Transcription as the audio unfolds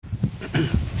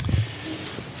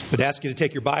I would ask you to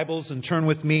take your Bibles and turn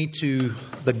with me to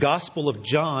the Gospel of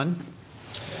John.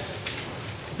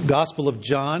 Gospel of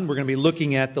John. We're going to be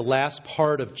looking at the last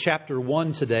part of chapter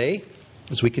 1 today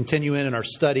as we continue in our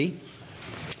study.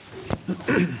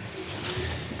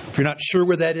 If you're not sure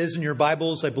where that is in your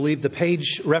Bibles, I believe the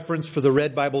page reference for the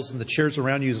red Bibles in the chairs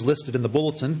around you is listed in the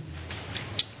bulletin.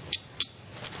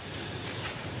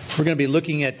 We're going to be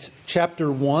looking at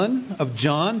chapter 1 of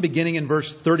John, beginning in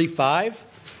verse 35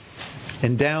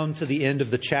 and down to the end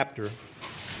of the chapter.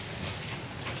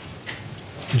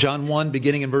 John 1,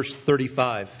 beginning in verse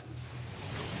 35.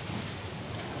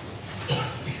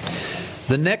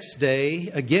 The next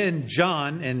day, again,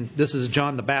 John, and this is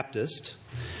John the Baptist,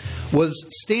 was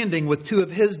standing with two of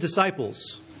his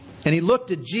disciples. And he looked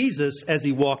at Jesus as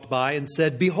he walked by and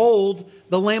said, "Behold,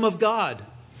 the Lamb of God."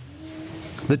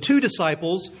 The two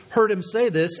disciples heard him say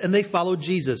this, and they followed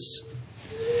Jesus.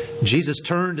 Jesus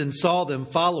turned and saw them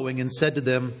following and said to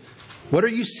them, "What are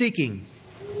you seeking?"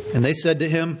 And they said to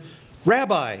him,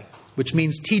 "Rabbi," which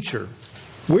means teacher,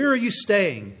 "where are you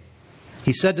staying?"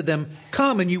 He said to them,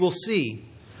 "Come and you will see."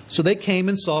 So they came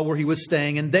and saw where he was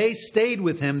staying, and they stayed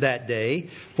with him that day,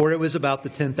 for it was about the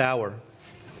 10th hour.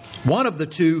 One of the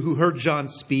two who heard John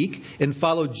speak and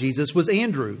followed Jesus was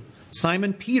Andrew,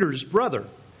 Simon Peter's brother.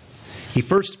 He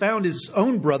first found his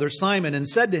own brother Simon and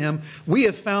said to him, "We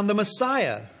have found the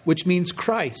Messiah," which means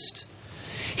Christ.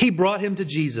 He brought him to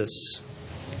Jesus.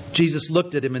 Jesus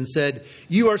looked at him and said,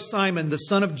 "You are Simon, the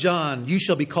son of John. You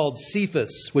shall be called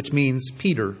Cephas," which means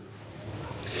Peter.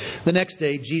 The next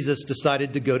day, Jesus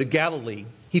decided to go to Galilee.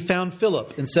 He found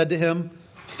Philip and said to him,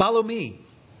 "Follow me."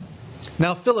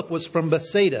 Now Philip was from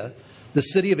Bethsaida, the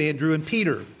city of Andrew and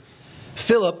Peter.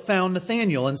 Philip found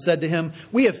Nathanael and said to him,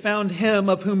 "We have found him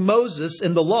of whom Moses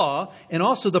in the law and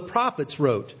also the prophets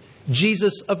wrote,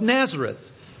 Jesus of Nazareth,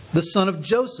 the son of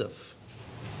Joseph."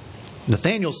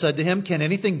 Nathanael said to him, "Can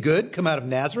anything good come out of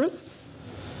Nazareth?"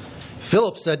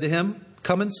 Philip said to him,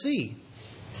 "Come and see."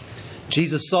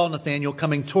 Jesus saw Nathanael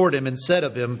coming toward him and said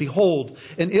of him, "Behold,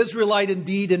 an Israelite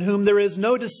indeed, in whom there is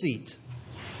no deceit."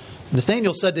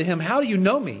 Nathanael said to him, "How do you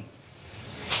know me?"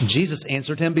 Jesus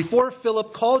answered him, "Before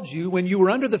Philip called you, when you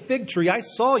were under the fig tree, I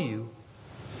saw you."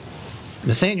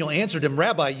 Nathanael answered him,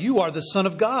 "Rabbi, you are the Son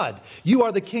of God. You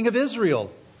are the King of Israel."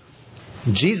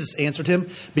 Jesus answered him,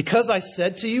 "Because I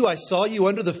said to you, I saw you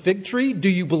under the fig tree, do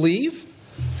you believe?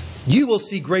 You will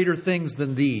see greater things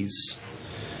than these."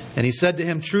 And he said to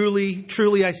him, "Truly,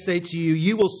 truly, I say to you,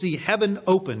 you will see heaven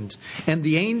opened and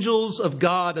the angels of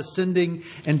God ascending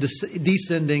and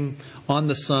descending on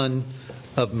the Son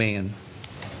of Man."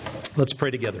 Let's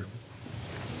pray together.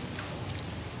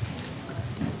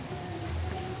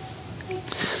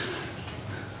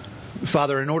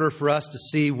 Father, in order for us to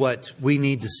see what we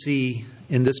need to see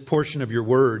in this portion of your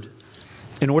word,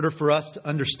 in order for us to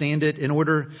understand it, in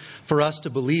order for us to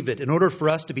believe it, in order for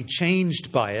us to be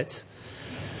changed by it,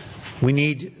 we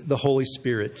need the Holy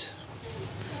Spirit.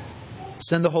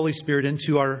 Send the Holy Spirit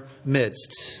into our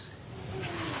midst.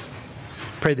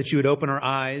 Pray that you would open our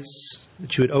eyes,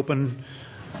 that you would open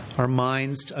our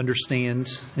minds to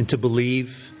understand and to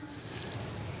believe,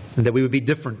 and that we would be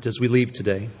different as we leave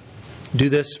today. Do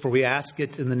this, for we ask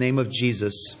it in the name of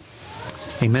Jesus.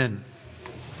 Amen.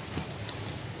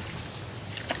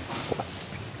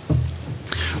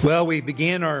 Well, we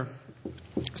began our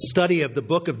study of the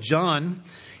book of John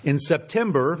in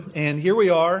September, and here we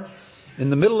are in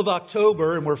the middle of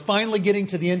October, and we're finally getting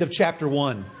to the end of chapter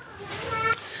 1.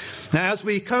 Now, as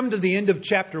we come to the end of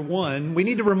chapter 1, we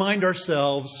need to remind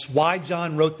ourselves why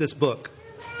John wrote this book.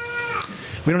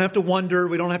 We don't have to wonder,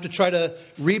 we don't have to try to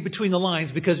read between the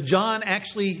lines, because John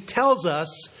actually tells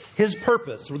us his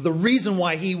purpose, or the reason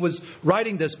why he was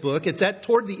writing this book. It's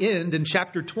toward the end in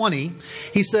chapter 20.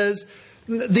 He says,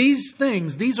 "These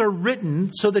things, these are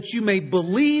written so that you may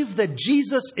believe that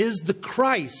Jesus is the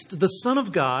Christ, the Son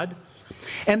of God,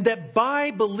 and that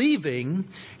by believing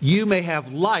you may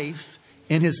have life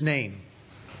in His name."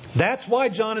 That's why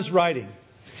John is writing.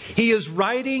 He is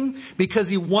writing because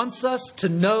he wants us to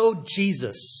know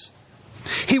Jesus.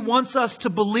 He wants us to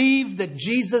believe that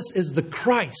Jesus is the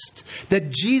Christ,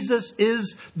 that Jesus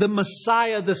is the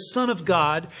Messiah, the Son of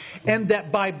God, and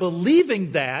that by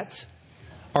believing that,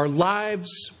 our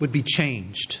lives would be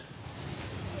changed.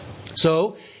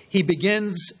 So, he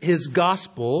begins his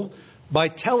gospel by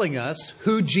telling us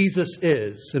who Jesus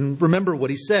is. And remember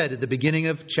what he said at the beginning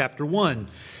of chapter 1.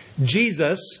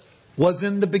 Jesus was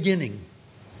in the beginning.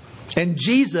 And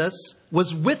Jesus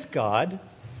was with God.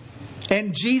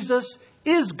 And Jesus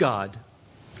is God.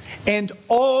 And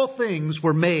all things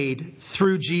were made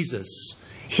through Jesus.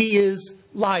 He is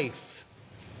life.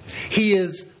 He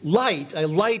is light, a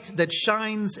light that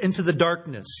shines into the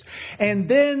darkness. And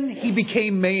then He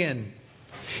became man.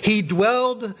 He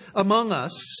dwelled among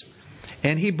us,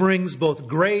 and He brings both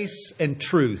grace and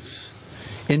truth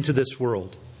into this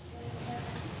world.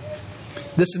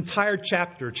 This entire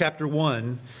chapter, chapter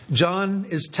 1, John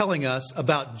is telling us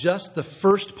about just the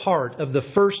first part of the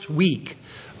first week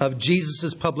of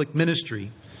Jesus' public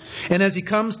ministry. And as he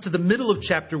comes to the middle of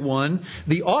chapter 1,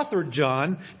 the author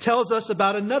John tells us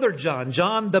about another John,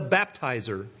 John the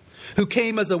Baptizer, who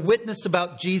came as a witness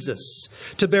about Jesus,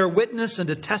 to bear witness and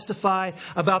to testify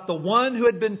about the one who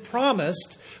had been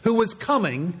promised, who was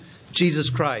coming, Jesus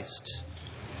Christ.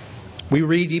 We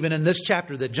read even in this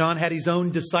chapter that John had his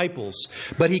own disciples,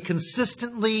 but he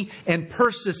consistently and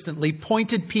persistently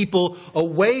pointed people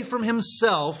away from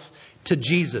himself to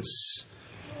Jesus.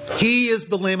 He is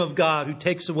the Lamb of God who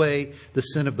takes away the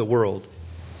sin of the world.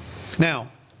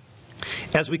 Now,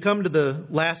 as we come to the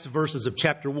last verses of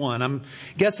chapter 1, I'm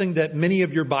guessing that many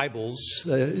of your Bibles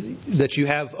that you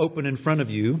have open in front of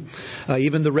you,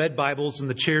 even the red Bibles in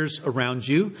the chairs around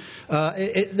you,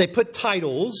 they put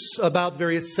titles about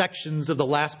various sections of the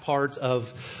last part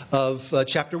of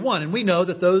chapter 1. And we know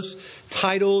that those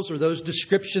titles or those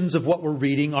descriptions of what we're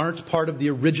reading aren't part of the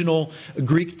original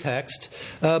Greek text.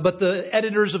 But the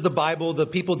editors of the Bible, the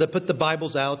people that put the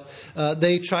Bibles out,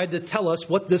 they tried to tell us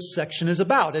what this section is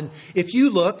about. And if you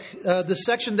look, the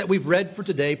section that we've read for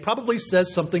today probably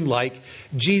says something like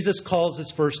Jesus calls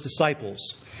his first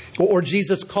disciples, or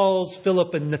Jesus calls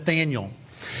Philip and Nathanael.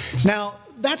 Now,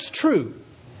 that's true.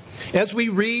 As we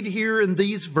read here in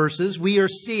these verses, we are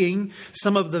seeing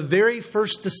some of the very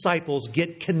first disciples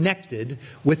get connected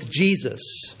with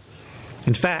Jesus.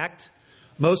 In fact,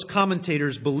 most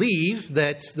commentators believe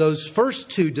that those first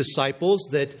two disciples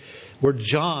that were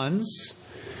John's,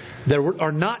 that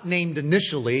are not named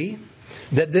initially,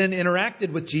 that then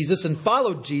interacted with Jesus and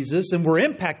followed Jesus and were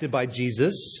impacted by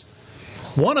Jesus.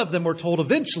 One of them, we're told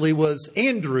eventually, was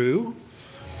Andrew.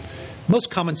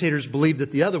 Most commentators believe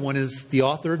that the other one is the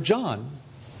author of John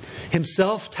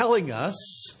himself, telling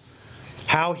us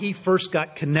how he first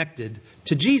got connected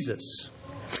to Jesus.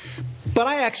 But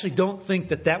I actually don't think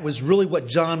that that was really what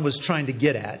John was trying to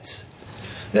get at.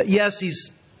 Yes,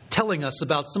 he's telling us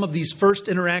about some of these first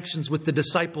interactions with the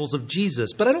disciples of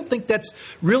Jesus. But I don't think that's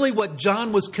really what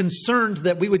John was concerned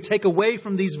that we would take away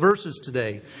from these verses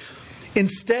today.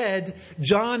 Instead,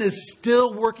 John is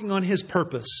still working on his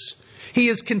purpose. He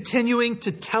is continuing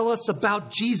to tell us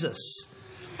about Jesus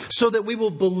so that we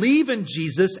will believe in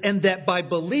Jesus, and that by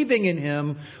believing in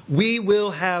Him, we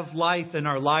will have life and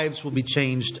our lives will be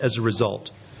changed as a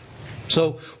result.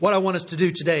 So what I want us to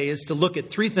do today is to look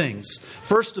at three things.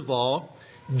 First of all,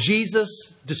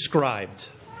 Jesus described.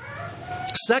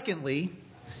 Secondly,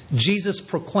 Jesus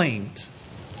proclaimed.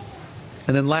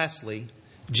 And then lastly,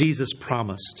 Jesus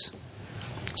promised.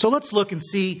 So let's look and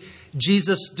see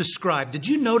Jesus described. Did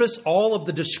you notice all of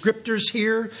the descriptors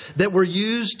here that were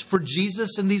used for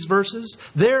Jesus in these verses?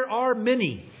 There are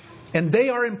many, and they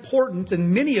are important,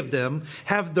 and many of them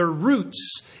have their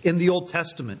roots in the Old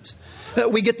Testament.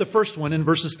 We get the first one in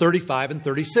verses 35 and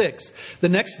 36. The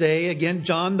next day, again,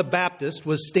 John the Baptist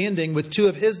was standing with two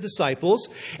of his disciples,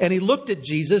 and he looked at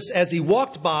Jesus as he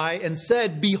walked by and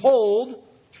said, "Behold,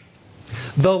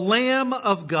 the Lamb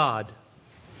of God."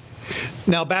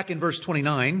 Now, back in verse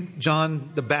 29, John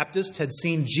the Baptist had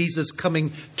seen Jesus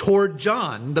coming toward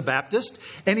John the Baptist,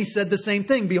 and he said the same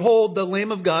thing. "Behold, the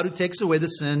Lamb of God who takes away the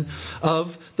sin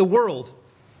of the world."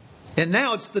 And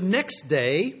now it's the next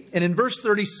day, and in verse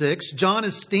 36, John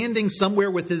is standing somewhere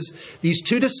with these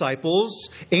two disciples,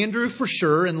 Andrew for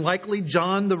sure, and likely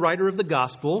John, the writer of the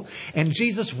gospel, and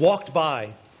Jesus walked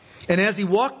by. And as he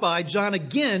walked by, John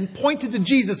again pointed to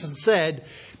Jesus and said,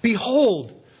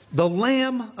 "Behold, the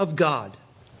Lamb of God."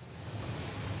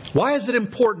 Why is it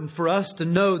important for us to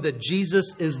know that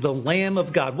Jesus is the Lamb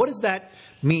of God? What does that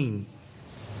mean?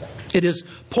 It is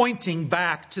pointing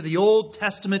back to the Old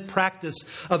Testament practice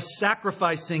of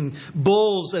sacrificing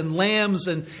bulls and lambs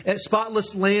and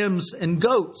spotless lambs and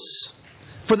goats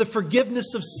for the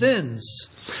forgiveness of sins.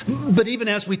 But even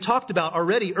as we talked about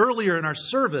already earlier in our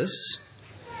service,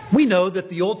 we know that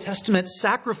the Old Testament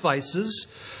sacrifices,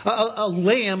 a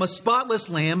lamb, a spotless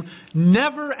lamb,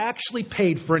 never actually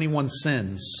paid for anyone's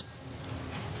sins.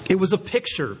 It was a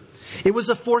picture. It was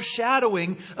a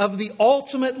foreshadowing of the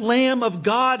ultimate Lamb of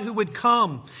God who would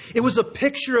come. It was a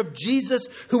picture of Jesus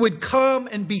who would come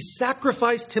and be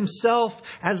sacrificed himself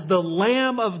as the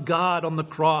Lamb of God on the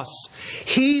cross.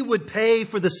 He would pay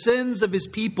for the sins of his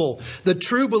people, the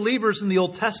true believers in the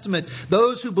Old Testament,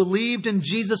 those who believed in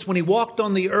Jesus when he walked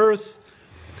on the earth,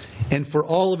 and for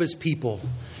all of his people.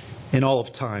 in all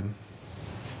of time.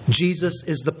 Jesus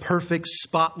is the perfect,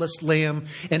 spotless Lamb,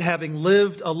 and having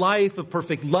lived a life of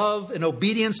perfect love and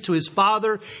obedience to His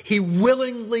Father, He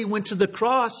willingly went to the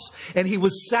cross and He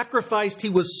was sacrificed. He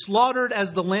was slaughtered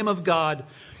as the Lamb of God.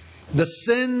 The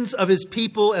sins of His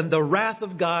people and the wrath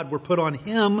of God were put on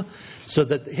Him so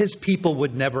that His people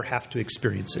would never have to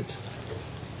experience it.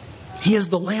 He is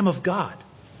the Lamb of God.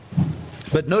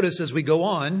 But notice as we go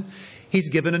on, He's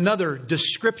given another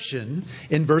description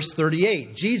in verse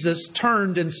 38. Jesus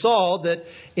turned and saw that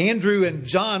Andrew and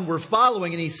John were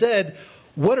following, and He said,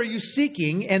 "What are you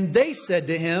seeking?" And they said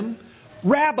to Him,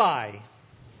 "Rabbi,"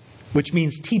 which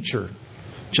means teacher.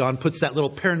 John puts that little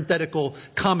parenthetical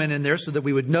comment in there so that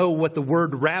we would know what the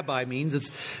word rabbi means.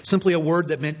 It's simply a word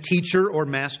that meant teacher or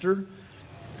master.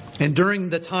 And during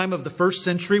the time of the first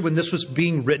century when this was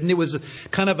being written, it was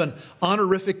kind of an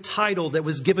honorific title that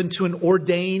was given to an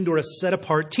ordained or a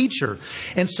set-apart teacher.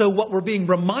 And so what we're being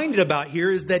reminded about here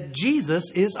is that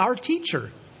Jesus is our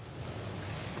teacher.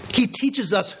 He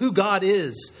teaches us who God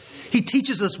is. He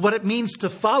teaches us what it means to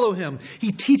follow Him.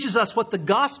 He teaches us what the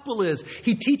gospel is.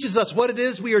 He teaches us what it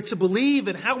is we are to believe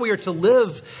and how we are to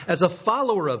live as a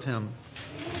follower of Him.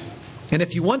 And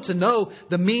if you want to know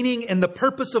the meaning and the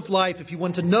purpose of life, if you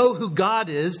want to know who God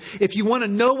is, if you want to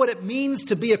know what it means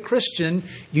to be a Christian,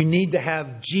 you need to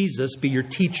have Jesus be your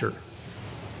teacher.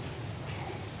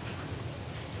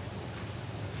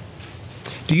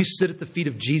 Do you sit at the feet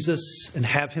of Jesus and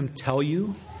have Him tell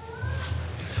you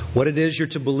what it is you're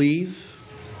to believe?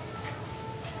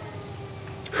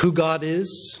 Who God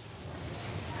is?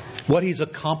 What He's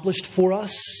accomplished for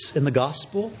us in the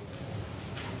gospel?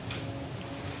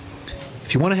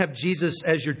 If you want to have Jesus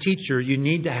as your teacher, you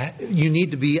need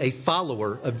to be a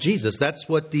follower of Jesus. That's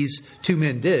what these two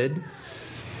men did.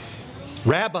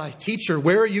 "Rabbi, teacher,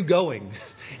 where are you going?"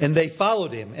 And they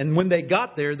followed Him. And when they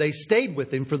got there, they stayed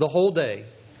with Him for the whole day.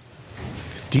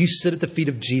 Do you sit at the feet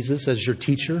of Jesus as your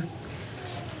teacher?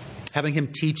 Having Him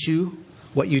teach you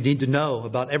what you need to know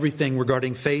about everything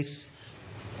regarding faith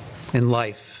and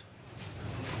life.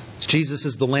 Jesus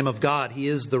is the Lamb of God. He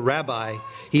is the Rabbi.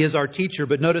 He is our teacher.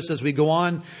 But notice as we go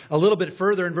on a little bit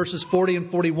further in verses 40 and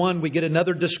 41, we get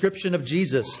another description of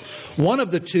Jesus. One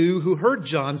of the two who heard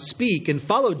John speak and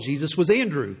followed Jesus was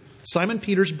Andrew, Simon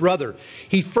Peter's brother.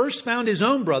 He first found his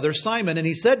own brother, Simon, and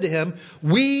he said to him,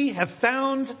 "We have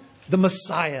found the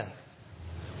Messiah,"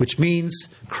 which means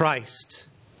Christ.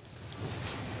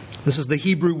 This is the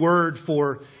Hebrew word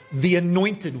for the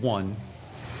anointed one.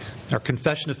 Our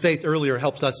confession of faith earlier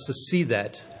helps us to see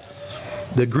that.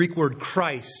 The Greek word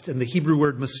Christ and the Hebrew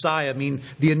word Messiah mean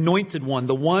the anointed one,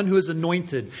 the one who is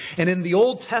anointed. And in the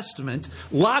Old Testament,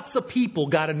 lots of people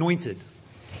got anointed.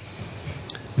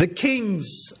 The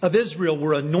kings of Israel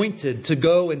were anointed to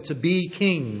go and to be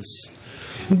kings.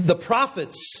 The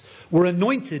prophets were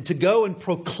anointed to go and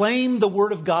proclaim the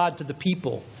word of God to the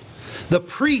people. The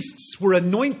priests were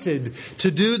anointed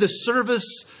to do the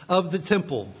service of the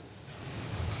temple.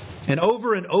 And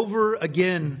over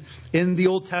again in the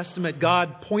Old Testament,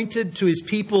 God pointed to His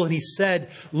people and He said,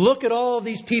 "Look at all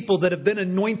these people that have been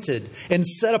anointed and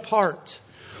set apart.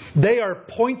 They are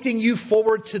pointing you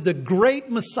forward to the great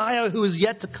Messiah who is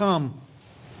yet to come."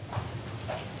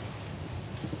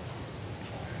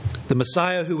 The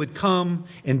Messiah who would come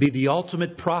and be the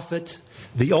ultimate prophet,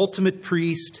 the ultimate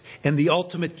priest, and the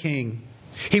ultimate king.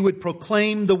 He would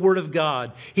proclaim the Word of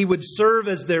God. He would serve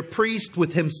as their priest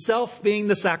with Himself being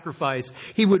the sacrifice.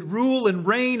 He would rule and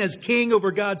reign as king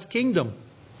over God's kingdom.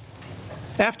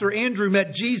 After Andrew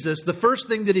met Jesus, the first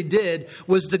thing that he did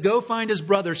was to go find his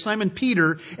brother, Simon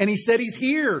Peter, and he said, "He's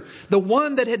here. The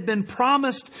one that had been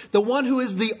promised, the one who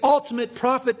is the ultimate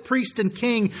prophet, priest, and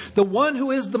king, the one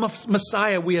who is the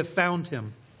Messiah, we have found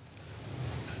Him.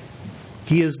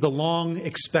 He is the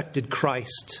long-expected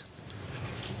Christ.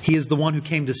 He is the one who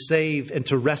came to save and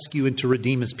to rescue and to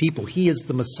redeem His people. He is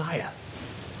the Messiah."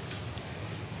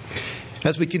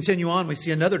 As we continue on, we see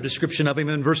another description of Him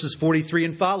in verses 43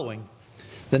 and following.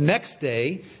 The next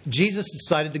day, Jesus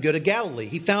decided to go to Galilee.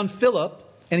 He found Philip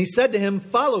and he said to him,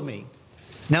 "Follow me."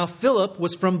 Now Philip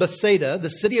was from Bethsaida, the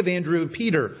city of Andrew and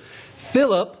Peter.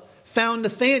 Philip found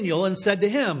Nathanael and said to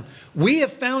him, "We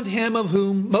have found him of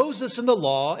whom Moses and the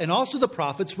law and also the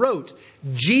prophets wrote,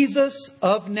 Jesus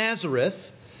of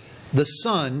Nazareth, the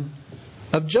son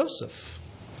of Joseph."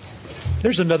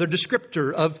 There's another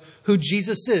descriptor of who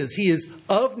Jesus is. He is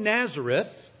of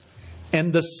Nazareth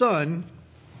and the son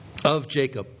of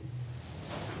Jacob.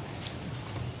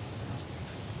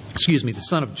 The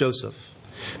son of Joseph.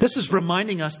 This is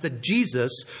reminding us that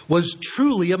Jesus was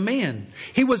truly a man.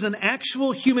 He was an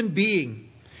actual human being.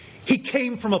 He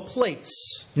came from a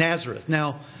place, Nazareth.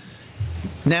 Now,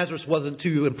 Nazareth wasn't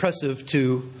too impressive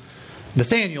to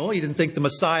Nathanael. He didn't think the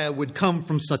Messiah would come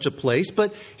from such a place,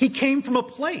 but he came from a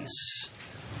place.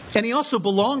 And he also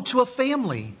belonged to a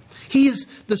family. He is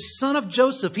the son of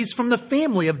Joseph. He's from the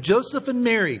family of Joseph and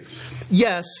Mary.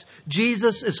 Yes,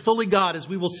 Jesus is fully God, as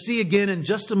we will see again in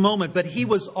just a moment, but he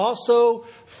was also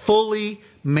fully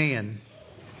man.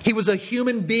 He was a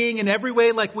human being in every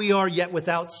way like we are, yet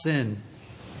without sin.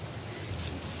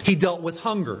 He dealt with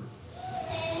hunger.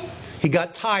 He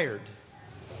got tired.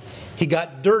 He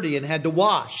got dirty and had to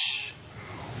wash.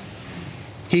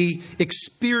 He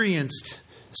experienced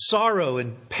sorrow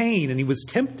and pain, and he was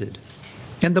tempted.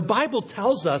 And the Bible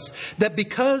tells us that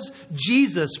because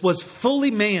Jesus was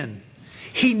fully man,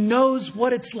 he knows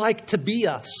what it's like to be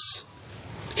us.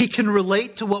 He can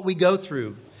relate to what we go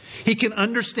through. He can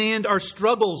understand our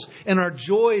struggles and our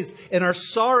joys and our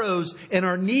sorrows and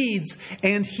our needs,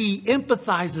 and he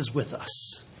empathizes with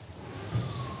us.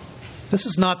 This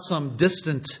is not some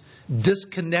distant,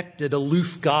 disconnected,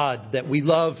 aloof God that we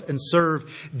love and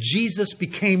serve. Jesus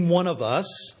became one of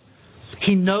us.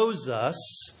 He knows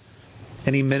us,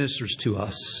 and he ministers to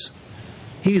us.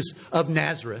 He is of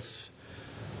Nazareth,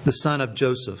 the son of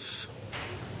Joseph.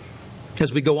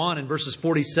 As we go on in verses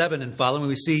 47 and following,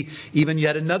 we see even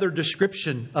yet another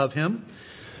description of him.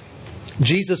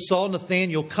 Jesus saw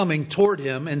Nathanael coming toward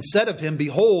him and said of him,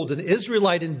 "Behold, an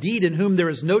Israelite indeed, in whom there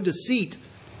is no deceit."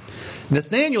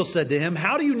 Nathanael said to him,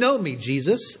 "How do you know me?"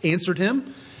 Jesus answered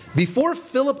him, "Before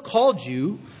Philip called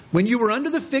you, when you were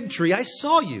under the fig tree, I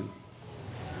saw you."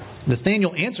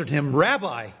 Nathanael answered him,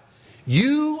 "Rabbi,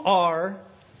 you are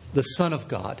the Son of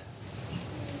God."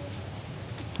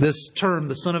 This term,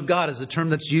 the Son of God, is a term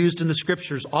that's used in the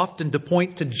Scriptures often to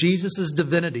point to Jesus'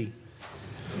 divinity.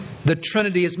 The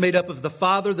Trinity is made up of the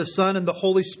Father, the Son, and the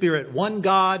Holy Spirit. One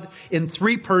God in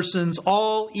three persons,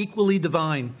 all equally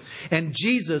divine. And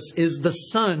Jesus is the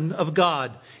Son of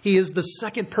God. He is the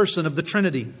second person of the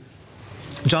Trinity.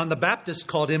 John the Baptist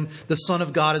called him the Son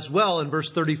of God as well in verse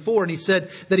 34. And he said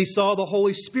that he saw the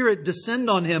Holy Spirit descend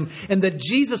on him, and that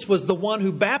Jesus was the one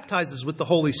who baptizes with the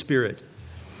Holy Spirit.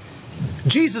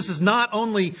 Jesus is not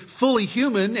only fully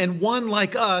human and one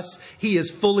like us, he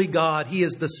is fully God. He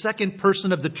is the second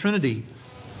person of the Trinity.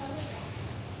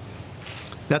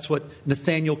 That's what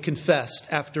Nathanael confessed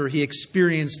after he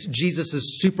experienced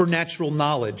Jesus' supernatural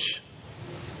knowledge.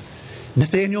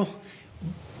 "Nathanael,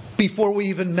 before we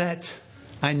even met,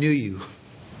 I knew you.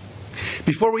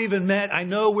 Before we even met, I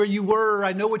know where you were.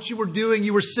 I know what you were doing.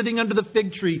 You were sitting under the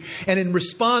fig tree." And in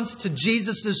response to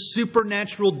Jesus'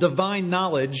 supernatural divine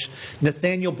knowledge,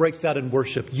 Nathanael breaks out in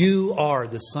worship. "You are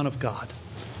the Son of God."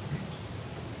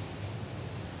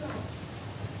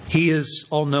 He is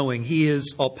all-knowing. He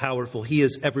is all-powerful. He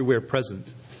is everywhere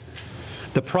present.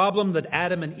 The problem that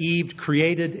Adam and Eve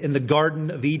created in the Garden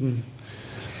of Eden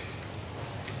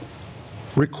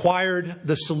required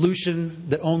the solution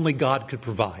that only God could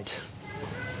provide.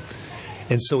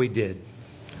 And so he did.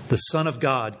 The Son of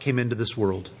God came into this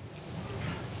world.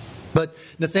 But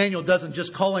Nathanael doesn't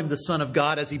just call him the Son of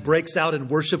God as he breaks out in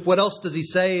worship. What else does he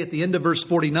say at the end of verse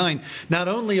 49? "Not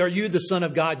only are you the Son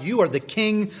of God, you are the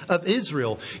King of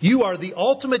Israel." You are the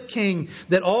ultimate king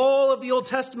that all of the Old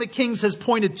Testament kings has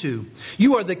pointed to.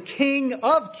 You are the King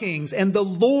of kings and the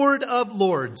Lord of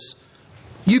lords.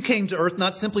 You came to earth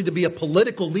not simply to be a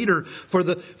political leader for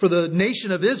the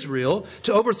nation of Israel,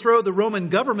 to overthrow the Roman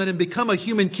government and become a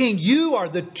human king. You are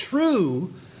the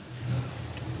true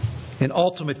and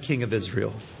ultimate King of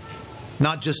Israel.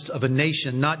 Not just of a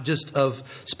nation, not just of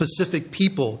specific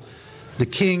people. The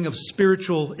King of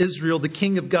spiritual Israel, the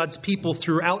King of God's people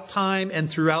throughout time and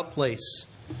throughout place.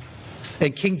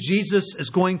 And King Jesus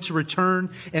is going to return,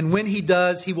 and when he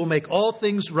does, he will make all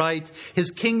things right.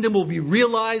 His kingdom will be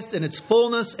realized in its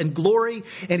fullness and glory,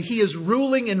 and he is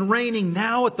ruling and reigning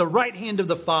now at the right hand of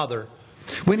the Father.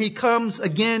 When he comes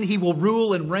again, he will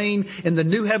rule and reign in the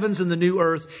new heavens and the new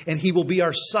earth, and he will be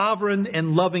our sovereign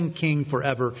and loving King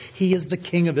forever. He is the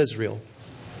King of Israel.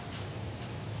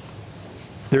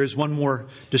 There is one more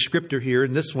descriptor here,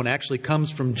 and this one actually comes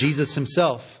from Jesus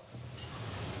himself.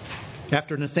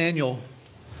 After Nathanael,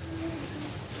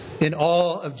 in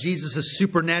awe of Jesus'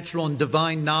 supernatural and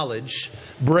divine knowledge,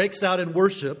 breaks out in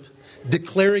worship,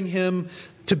 declaring him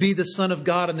to be the Son of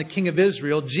God and the King of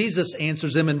Israel, Jesus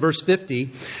answers him in verse 50,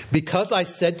 "Because I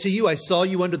said to you, I saw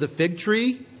you under the fig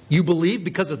tree, you believe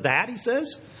because of that," he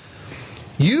says.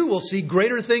 "You will see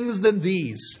greater things than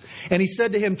these." And he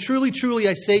said to him, "Truly, truly,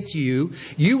 I say to you,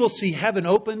 you will see heaven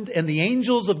opened and the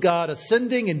angels of God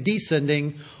ascending and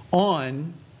descending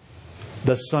on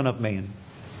the Son of Man."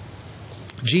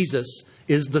 Jesus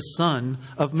is the Son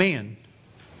of Man.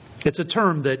 It's a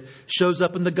term that shows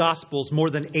up in the Gospels more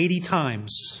than 80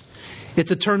 times.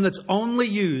 It's a term that's only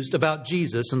used about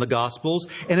Jesus in the Gospels,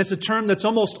 and it's a term that's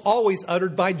almost always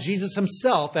uttered by Jesus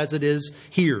himself, as it is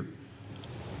here.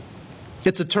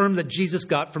 It's a term that Jesus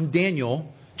got from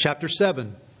Daniel chapter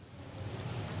 7.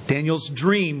 Daniel's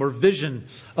dream or vision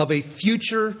of a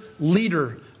future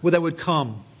leader that would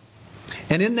come.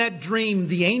 And in that dream,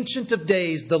 the Ancient of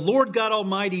Days, the Lord God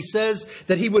Almighty, says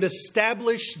that He would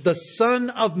establish the Son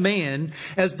of Man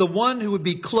as the one who would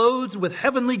be clothed with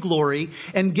heavenly glory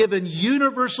and given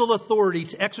universal authority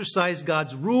to exercise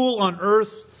God's rule on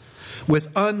earth with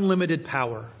unlimited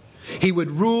power. He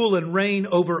would rule and reign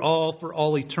over all for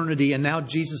all eternity. And now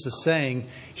Jesus is saying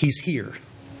He's here.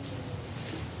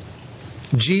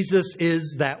 Jesus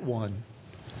is that one.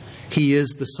 He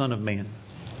is the Son of Man.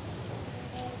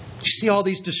 You see all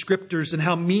these descriptors and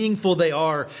how meaningful they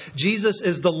are. Jesus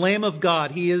is the Lamb of God.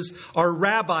 He is our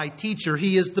rabbi, teacher.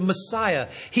 He is the Messiah.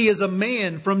 He is a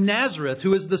man from Nazareth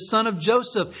who is the son of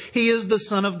Joseph. He is the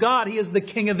Son of God. He is the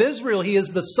King of Israel. He is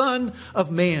the Son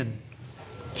of Man.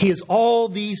 He is all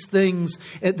these things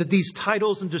that these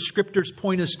titles and descriptors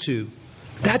point us to.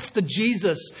 That's the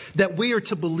Jesus that we are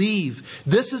to believe.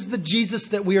 This is the Jesus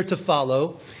that we are to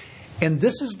follow. And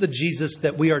this is the Jesus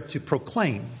that we are to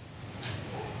proclaim.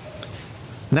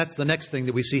 And that's the next thing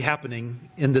that we see happening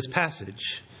in this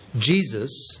passage.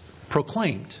 Jesus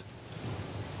proclaimed.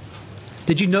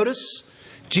 Did you notice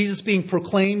Jesus being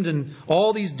proclaimed in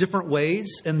all these different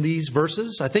ways in these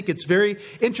verses? I think it's very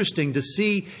interesting to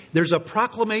see there's a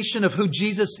proclamation of who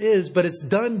Jesus is, but it's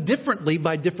done differently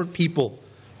by different people.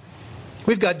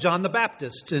 We've got John the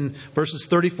Baptist in verses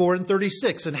 34 and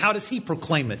 36. And how does he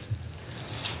proclaim it?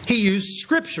 He used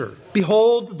Scripture.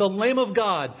 Behold the Lamb of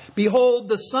God. Behold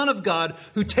the Son of God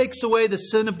who takes away the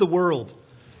sin of the world.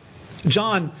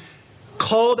 John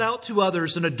called out to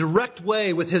others in a direct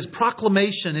way with his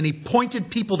proclamation, and he pointed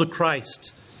people to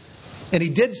Christ. And he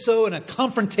did so in a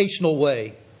confrontational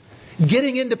way,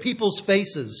 getting into people's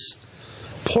faces,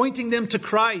 pointing them to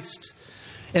Christ.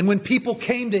 And when people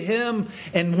came to him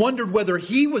and wondered whether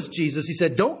he was Jesus, he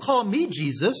said, "Don't call me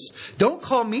Jesus. Don't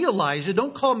call me Elijah.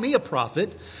 Don't call me a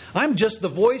prophet. I'm just the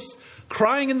voice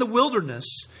crying in the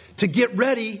wilderness to get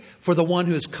ready for the one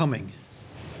who is coming.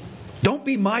 Don't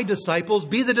be my disciples.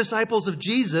 Be the disciples of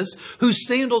Jesus, whose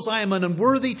sandals I am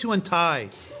unworthy to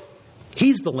untie."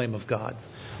 He's the Lamb of God.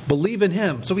 Believe in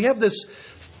Him. So we have this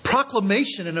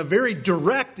proclamation in a very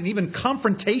direct and even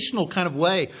confrontational kind of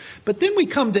way. But then we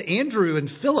come to Andrew and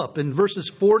Philip in verses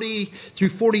 40 through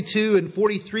 42 and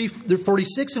 43 through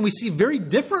 46, and we see a very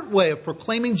different way of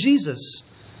proclaiming Jesus.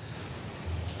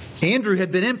 Andrew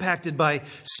had been impacted by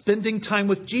spending time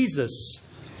with Jesus.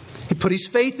 He put his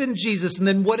faith in Jesus, and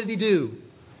then what did he do?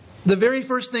 The very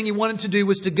first thing he wanted to do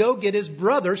was to go get his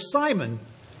brother Simon.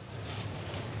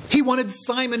 He wanted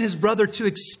Simon, his brother, to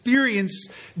experience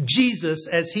Jesus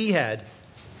as he had.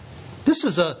 This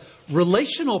is a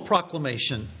relational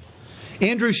proclamation.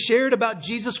 Andrew shared about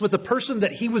Jesus with a person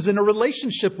that he was in a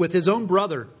relationship with, his own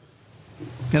brother.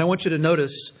 And I want you to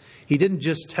notice, he didn't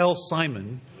just tell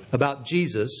Simon about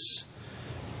Jesus.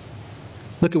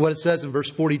 Look at what it says in verse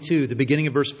 42, the beginning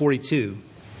of verse 42.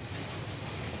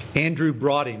 Andrew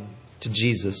brought him to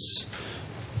Jesus.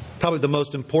 Probably the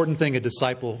most important thing a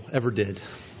disciple ever did.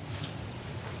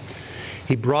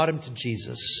 He brought him to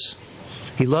Jesus.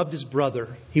 He loved his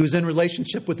brother. He was in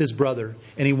relationship with his brother,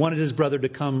 and he wanted his brother to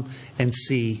come and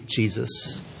see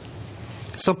Jesus.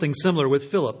 Something similar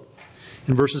with Philip.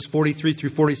 In verses 43 through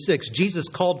 46, Jesus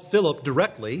called Philip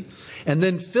directly, and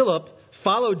then Philip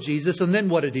followed Jesus, and then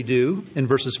what did he do? In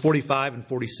verses 45 and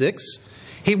 46,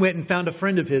 he went and found a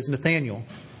friend of his, Nathanael.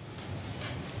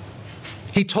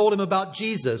 He told him about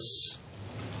Jesus,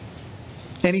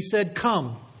 and he said,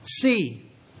 "Come, see."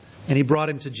 And he brought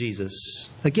him to Jesus.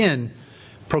 Again,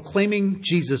 proclaiming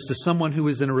Jesus to someone who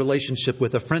is in a relationship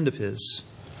with a friend of his.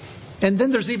 And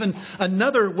then there's even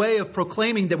another way of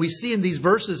proclaiming that we see in these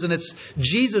verses, and it's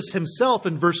Jesus himself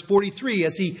in verse 43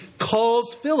 as he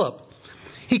calls Philip.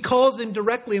 He calls him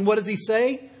directly, and what does he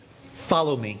say?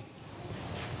 "Follow me."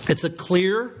 It's a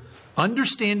clear,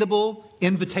 understandable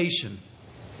invitation.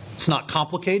 It's not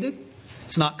complicated.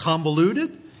 It's not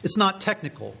convoluted. It's not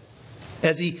technical.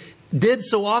 As he did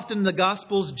so often in the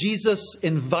Gospels, Jesus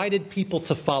invited people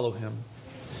to follow him,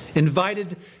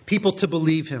 invited people to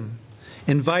believe him,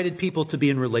 invited people to be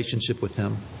in relationship with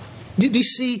him. Do you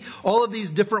see all of these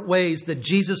different ways that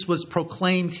Jesus was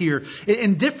proclaimed here?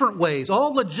 In different ways,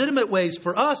 all legitimate ways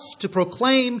for us to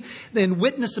proclaim and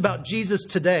witness about Jesus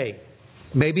today.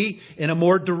 Maybe in a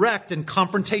more direct and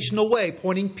confrontational way,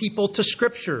 pointing people to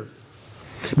Scripture.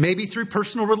 Maybe through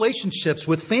personal relationships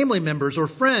with family members or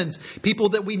friends, people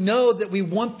that we know that we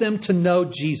want them to know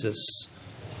Jesus.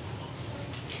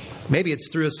 Maybe it's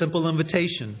through a simple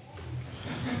invitation.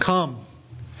 Come,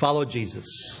 follow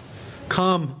Jesus.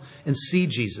 Come and see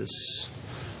Jesus.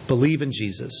 Believe in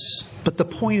Jesus. But the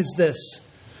point is this: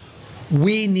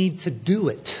 we need to do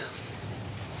it.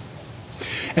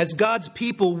 As God's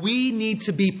people, we need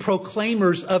to be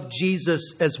proclaimers of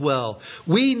Jesus as well.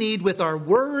 We need, with our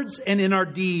words and in our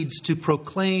deeds, to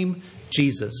proclaim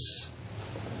Jesus.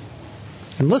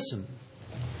 And listen,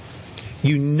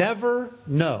 you never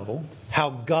know how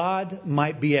God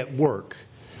might be at work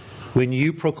when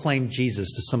you proclaim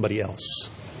Jesus to somebody else.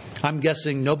 I'm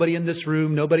guessing nobody in this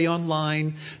room, nobody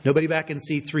online, nobody back in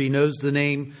C3 knows the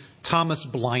name Thomas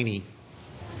Bliney.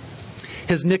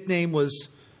 His nickname was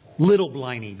Little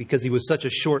Bliney because he was such a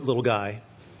short little guy.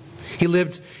 He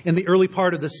lived in the early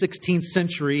part of the 16th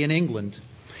century in England.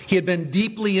 He had been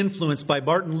deeply influenced by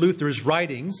Martin Luther's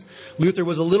writings. Luther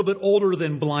was a little bit older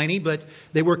than Bliney, but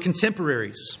they were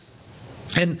contemporaries.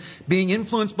 And being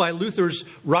influenced by Luther's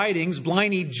writings,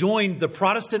 Bliney joined the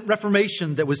Protestant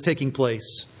Reformation that was taking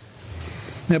place.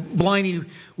 Now, Bliney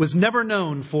was never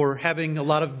known for having a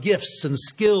lot of gifts and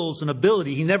skills and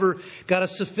ability. He never got a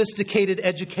sophisticated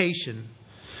education.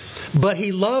 But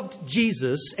he loved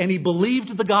Jesus and he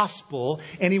believed the gospel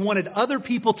and he wanted other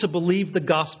people to believe the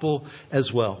gospel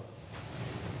as well.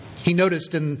 He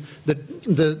noticed in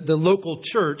the local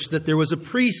church that there was a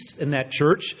priest in that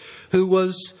church who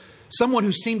was someone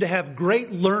who seemed to have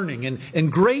great learning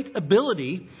and great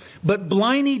ability, but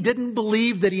Bliney didn't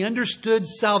believe that he understood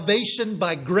salvation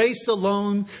by grace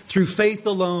alone, through faith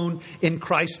alone, in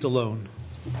Christ alone.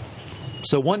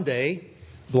 So one day,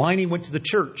 Bliney went to the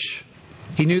church.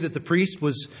 He knew that the priest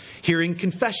was hearing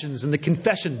confessions in the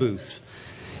confession booth.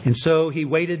 And so he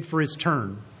waited for his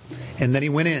turn. And then he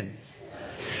went in.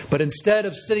 But instead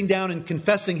of sitting down and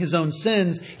confessing his own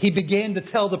sins, he began to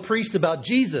tell the priest about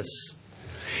Jesus.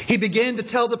 He began to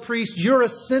tell the priest, "You're a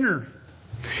sinner.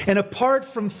 And apart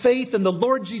from faith in the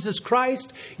Lord Jesus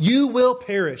Christ, you will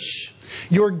perish.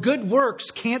 Your good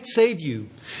works can't save you.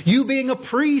 You being a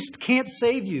priest can't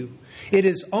save you. It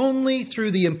is only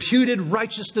through the imputed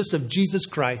righteousness of Jesus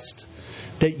Christ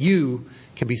that you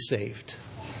can be saved."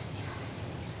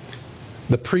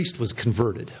 The priest was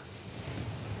converted.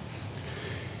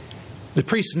 The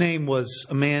priest's name was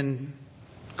a man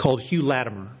called Hugh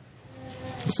Latimer.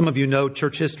 Some of you know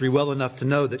church history well enough to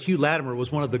know that Hugh Latimer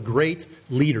was one of the great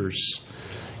leaders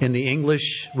in the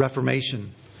English Reformation.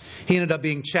 He ended up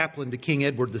being chaplain to King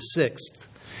Edward VI.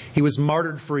 He was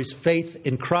martyred for his faith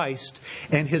in Christ,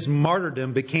 and his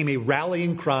martyrdom became a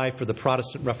rallying cry for the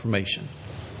Protestant Reformation.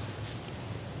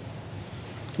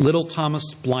 Little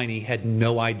Thomas Bliney had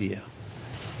no idea.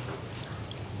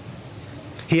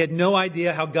 He had no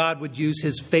idea how God would use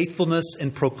his faithfulness in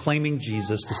proclaiming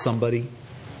Jesus to somebody.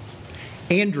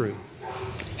 Andrew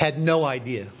had no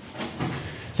idea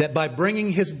that by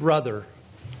bringing his brother,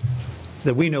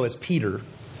 that we know as Peter,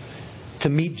 to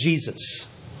meet Jesus,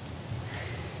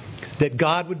 that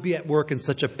God would be at work in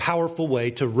such a powerful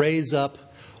way to raise up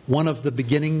one of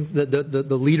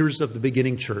the leaders of the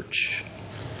beginning church.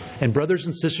 And brothers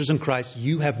and sisters in Christ,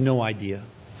 you have no idea.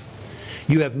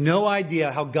 You have no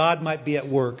idea how God might be at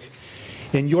work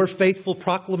in your faithful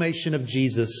proclamation of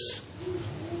Jesus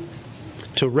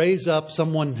to raise up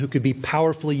someone who could be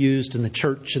powerfully used in the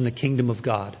church and the kingdom of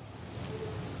God.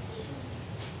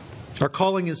 Our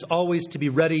calling is always to be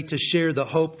ready to share the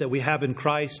hope that we have in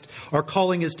Christ. Our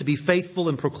calling is to be faithful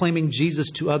in proclaiming Jesus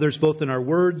to others, both in our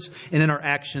words and in our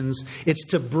actions. It's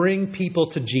to bring people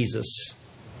to Jesus.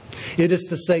 It is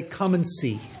to say, "Come and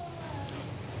see.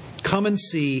 Come and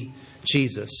see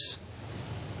Jesus."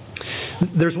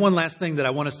 There's one last thing that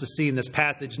I want us to see in this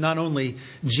passage. Not only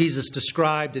Jesus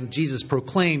described and Jesus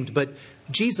proclaimed, but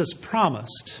Jesus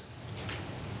promised.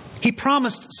 He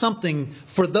promised something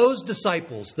for those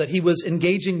disciples that he was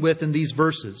engaging with in these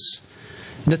verses.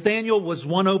 Nathanael was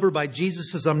won over by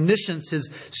Jesus' omniscience, his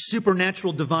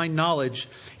supernatural divine knowledge.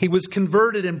 He was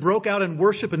converted and broke out in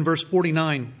worship in verse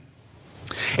 49.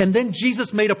 And then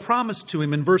Jesus made a promise to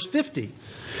him in verse 50.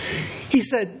 He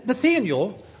said,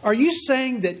 "Nathanael, are you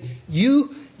saying that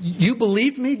you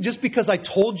believed me just because I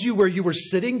told you where you were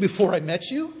sitting before I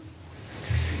met you?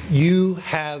 You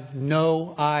have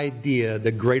no idea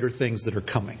the greater things that are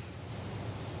coming.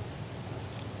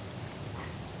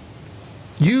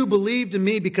 You believed in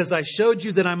me because I showed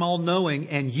you that I'm all-knowing,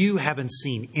 and you haven't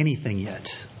seen anything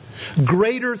yet.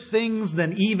 Greater things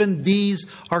than even these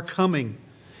are coming.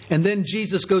 And then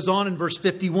Jesus goes on in verse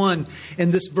 51,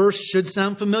 and this verse should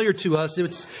sound familiar to us.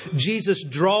 It's Jesus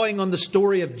drawing on the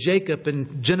story of Jacob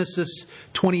in Genesis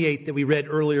 28 that we read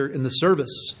earlier in the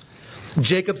service.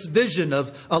 Jacob's vision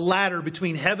of a ladder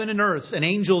between heaven and earth and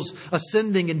angels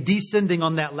ascending and descending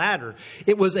on that ladder.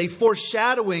 It was a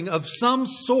foreshadowing of some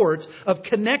sort of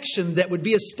connection that would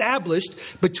be established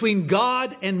between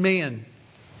God and man.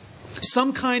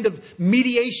 Some kind of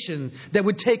mediation that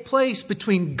would take place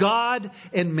between God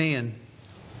and man.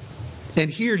 And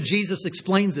here Jesus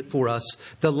explains it for us.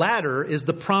 The ladder is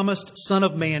the promised Son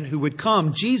of Man who would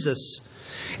come, Jesus.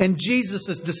 And Jesus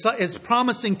is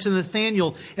promising to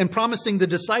Nathanael and promising the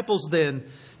disciples then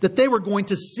that they were going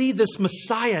to see this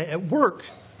Messiah at work.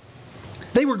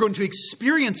 They were going to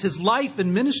experience His life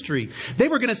and ministry. They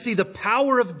were going to see the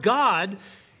power of God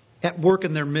at work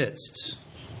in their midst.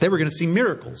 They were going to see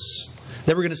miracles.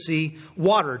 They were going to see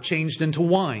water changed into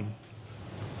wine.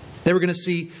 They were going to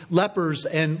see lepers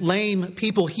and lame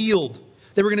people healed.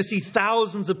 They were going to see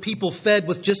thousands of people fed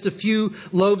with just a few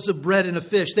loaves of bread and a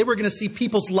fish. They were going to see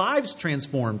people's lives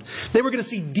transformed. They were going to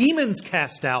see demons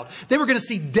cast out. They were going to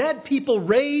see dead people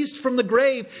raised from the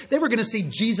grave. They were going to see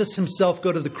Jesus Himself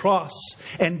go to the cross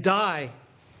and die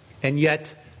and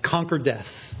yet conquer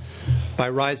death by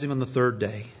rising on the third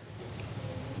day.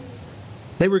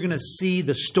 They were going to see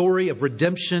the story of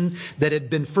redemption that had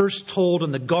been first told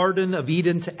in the Garden of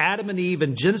Eden to Adam and Eve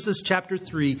in Genesis chapter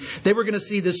 3. They were going to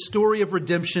see this story of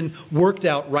redemption worked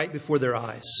out right before their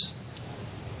eyes.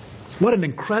 What an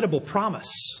incredible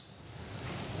promise.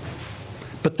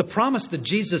 But the promise that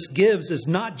Jesus gives is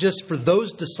not just for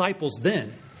those disciples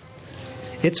then.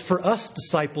 It's for us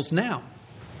disciples now.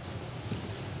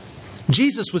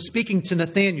 Jesus was speaking to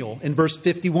Nathanael in verse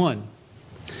 51.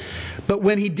 But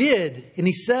when He did, and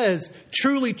He says,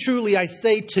 "Truly, truly, I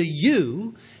say to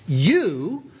you,"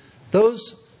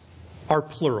 those are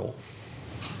plural.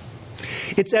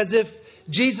 It's as if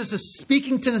Jesus is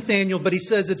speaking to Nathanael, but He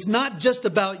says, it's not just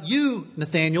about you,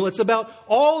 Nathanael. It's about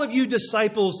all of you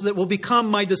disciples that will become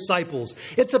my disciples.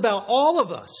 It's about all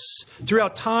of us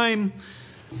throughout time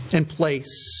and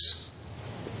place.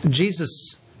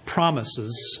 Jesus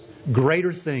promises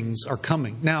greater things are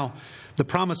coming. Now, the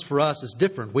promise for us is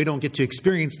different. We don't get to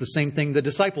experience the same thing the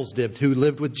disciples did who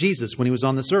lived with Jesus when He was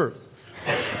on this earth.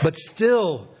 But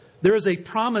still, there is a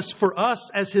promise for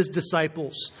us as His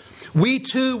disciples. We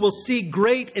too will see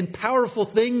great and powerful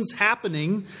things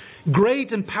happening,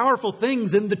 great and powerful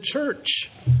things in the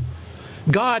church.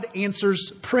 God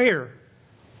answers prayer.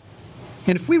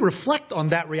 And if we reflect on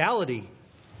that reality,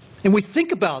 and we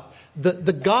think about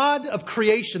the God of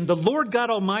creation, the Lord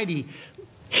God Almighty,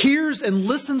 hears and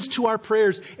listens to our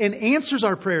prayers and answers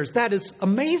our prayers. That is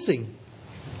amazing.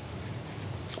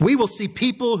 We will see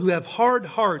people who have hard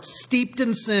hearts, steeped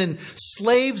in sin,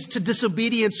 slaves to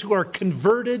disobedience who are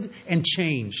converted and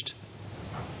changed.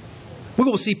 We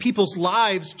will see people's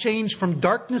lives change from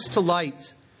darkness to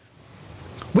light.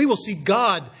 We will see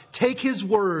God take His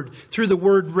Word through the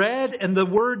Word read and the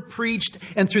Word preached,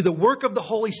 and through the work of the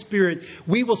Holy Spirit,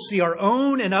 we will see our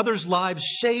own and others' lives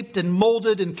shaped and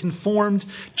molded and conformed,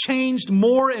 changed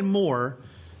more and more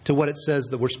to what it says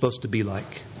that we're supposed to be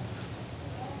like.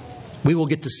 We will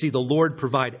get to see the Lord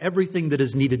provide everything that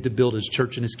is needed to build His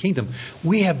church and His kingdom.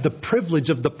 We have the privilege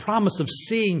of the promise of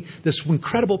seeing this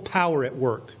incredible power at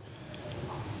work.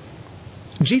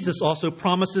 Jesus also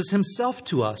promises Himself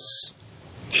to us.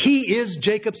 He is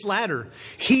Jacob's ladder.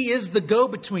 He is the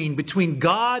go-between between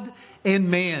God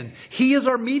and man. He is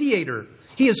our mediator.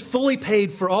 He has fully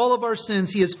paid for all of our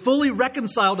sins. He has fully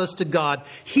reconciled us to God.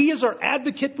 He is our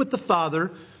advocate with the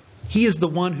Father. He is the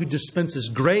one who dispenses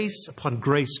grace upon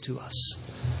grace to us.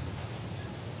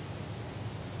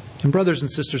 And brothers and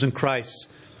sisters in Christ,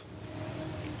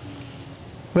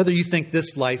 whether you think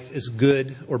this life is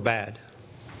good or bad,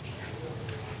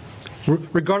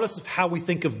 regardless of how we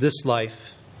think of this life,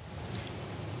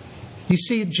 you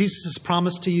see Jesus'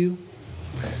 promise to you?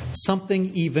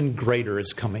 Something even greater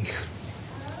is coming.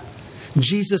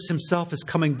 Jesus Himself is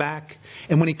coming back.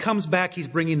 And when He comes back, He's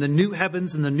bringing the new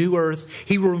heavens and the new earth.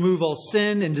 He will remove all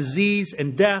sin and disease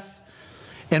and death.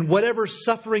 And whatever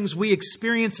sufferings we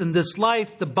experience in this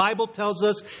life, the Bible tells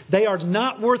us they are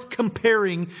not worth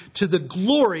comparing to the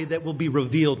glory that will be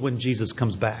revealed when Jesus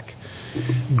comes back.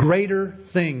 Greater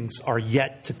things are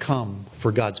yet to come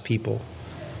for God's people.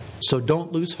 So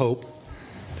don't lose hope.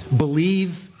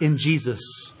 Believe in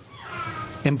Jesus.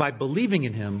 And by believing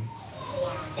in Him,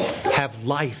 have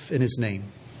life in His name.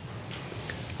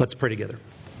 Let's pray together.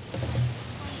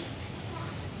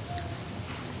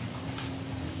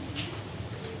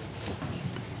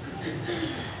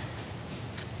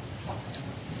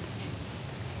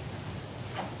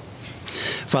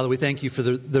 Father, we thank you for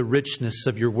the richness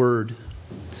of your word.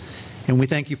 And we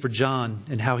thank you for John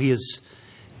and how he is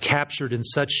captured in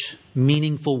such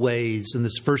meaningful ways in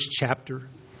this first chapter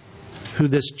who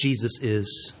this Jesus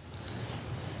is.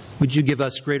 Would you give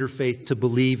us greater faith to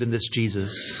believe in this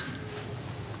Jesus?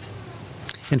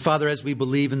 And Father, as we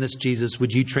believe in this Jesus,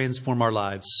 would you transform our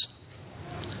lives?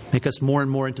 Make us more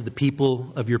and more into the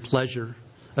people of your pleasure,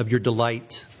 of your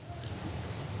delight.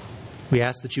 We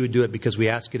ask that you would do it because we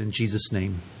ask it in Jesus'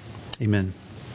 name. Amen.